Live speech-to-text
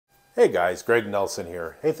Hey guys, Greg Nelson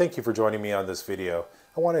here. Hey, thank you for joining me on this video.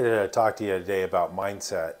 I wanted to talk to you today about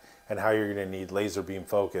mindset and how you're going to need laser beam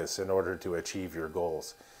focus in order to achieve your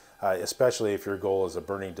goals, especially if your goal is a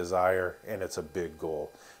burning desire and it's a big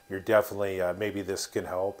goal. You're definitely, maybe this can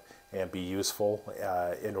help and be useful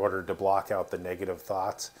in order to block out the negative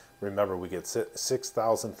thoughts. Remember, we get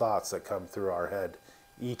 6,000 thoughts that come through our head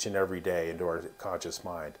each and every day into our conscious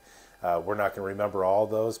mind. We're not going to remember all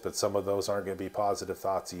those, but some of those aren't going to be positive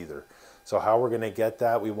thoughts either. So how we're going to get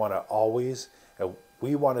that, we want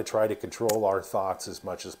to try to control our thoughts as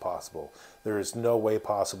much as possible. There is no way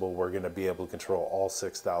possible we're going to be able to control all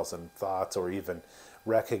 6,000 thoughts or even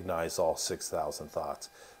recognize all 6,000 thoughts.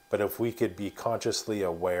 But if we could be consciously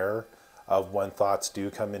aware of when thoughts do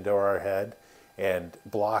come into our head and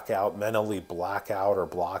mentally block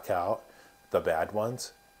out the bad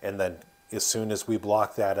ones, and then as soon as we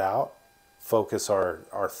block that out, focus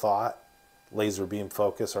our thought, laser beam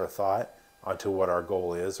focus our thought onto what our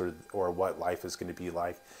goal is or what life is going to be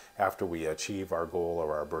like after we achieve our goal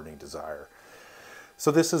or our burning desire. So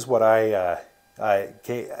this is what I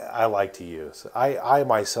like to use. I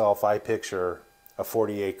myself, I picture a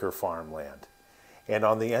 40-acre farmland. And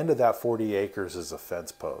on the end of that 40 acres is a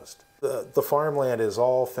fence post. The farmland is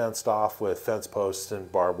all fenced off with fence posts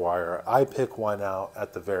and barbed wire. I pick one out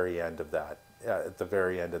at the very end of that,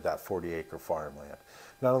 40-acre farmland.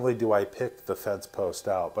 Not only do I pick the fence post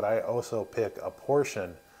out, but I also pick a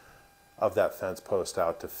portion of that fence post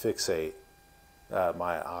out to fixate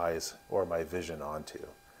my eyes or my vision onto,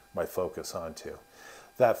 my focus onto.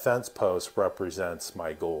 That fence post represents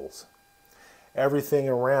my goals. Everything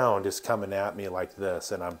around is coming at me like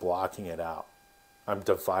this, and I'm blocking it out. I'm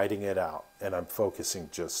dividing it out, and I'm focusing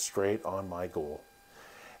just straight on my goal.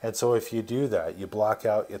 And so if you do that, you block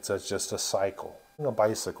out, just a cycle, a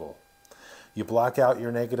bicycle. You block out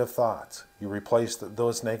your negative thoughts. You replace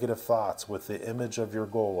those negative thoughts with the image of your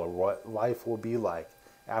goal or what life will be like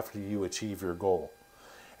after you achieve your goal.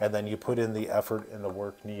 And then you put in the effort and the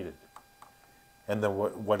work needed. And then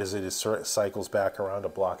what is it? It cycles back around to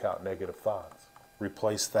block out negative thoughts.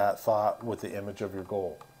 Replace that thought with the image of your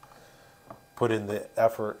goal. Put in the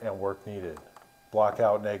effort and work needed. Block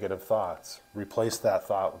out negative thoughts. Replace that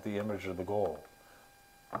thought with the image of the goal.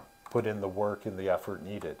 Put in the work and the effort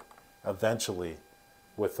needed. Eventually,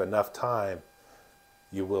 with enough time,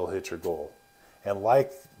 you will hit your goal. And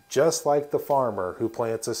just like the farmer who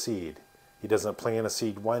plants a seed, he doesn't plant a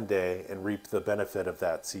seed one day and reap the benefit of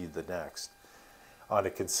that seed the next. On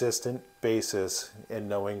a consistent basis and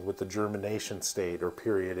knowing what the germination state or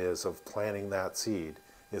period is of planting that seed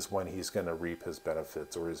is when he's going to reap his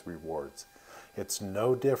benefits or his rewards. It's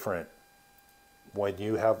no different when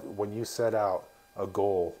you set out a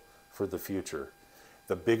goal for the future.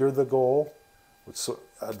 The bigger the goal,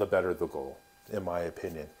 the better the goal, in my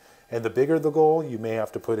opinion. And the bigger the goal, you may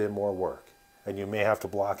have to put in more work, and you may have to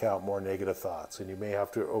block out more negative thoughts, and you may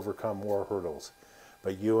have to overcome more hurdles.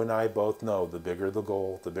 But you and I both know the bigger the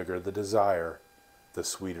goal, the bigger the desire, the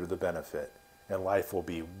sweeter the benefit. And life will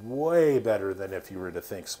be way better than if you were to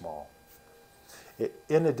think small.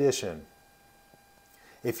 In addition,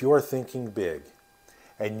 if you're thinking big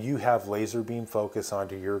and you have laser beam focus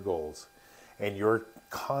onto your goals and you're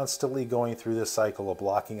constantly going through this cycle of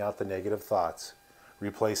blocking out the negative thoughts,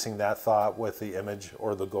 replacing that thought with the image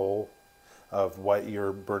or the goal of what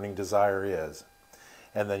your burning desire is,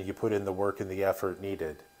 and then you put in the work and the effort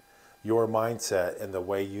needed, your mindset and the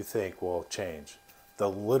way you think will change. The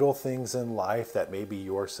little things in life that maybe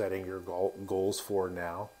you're setting your goals for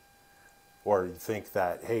now, or you think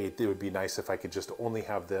that, hey, it would be nice if I could just only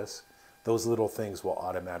have this, those little things will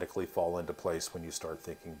automatically fall into place when you start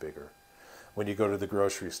thinking bigger. When you go to the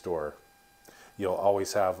grocery store, you'll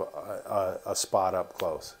always have a spot up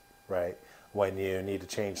close, right? When you need to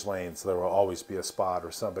change lanes, there will always be a spot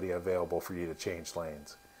or somebody available for you to change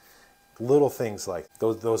lanes. Little things like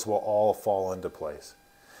those will all fall into place.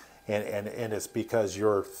 And it's because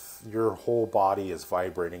your whole body is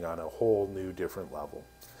vibrating on a whole new different level,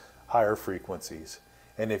 higher frequencies.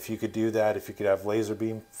 And if you could do that, if you could have laser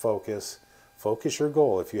beam focus your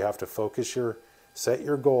goal. If you have to set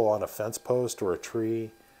your goal on a fence post or a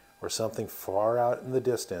tree or something far out in the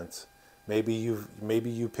distance. Maybe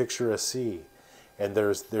you picture a sea and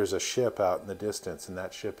there's a ship out in the distance, and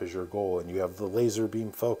that ship is your goal, and you have the laser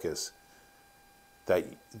beam focus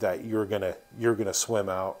that you're gonna swim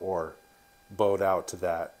out or boat out to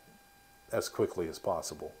that as quickly as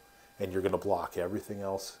possible, and you're gonna block everything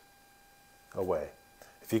else away.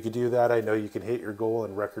 If you could do that, I know you can hit your goal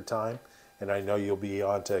in record time, and I know you'll be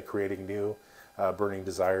on to creating new burning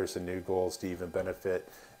desires and new goals to even benefit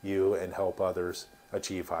you and help others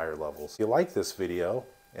achieve higher levels. If you like this video,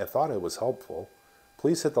 and thought it was helpful,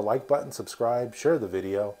 please hit the like button, subscribe, share the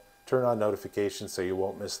video, turn on notifications so you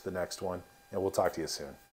won't miss the next one, and we'll talk to you soon.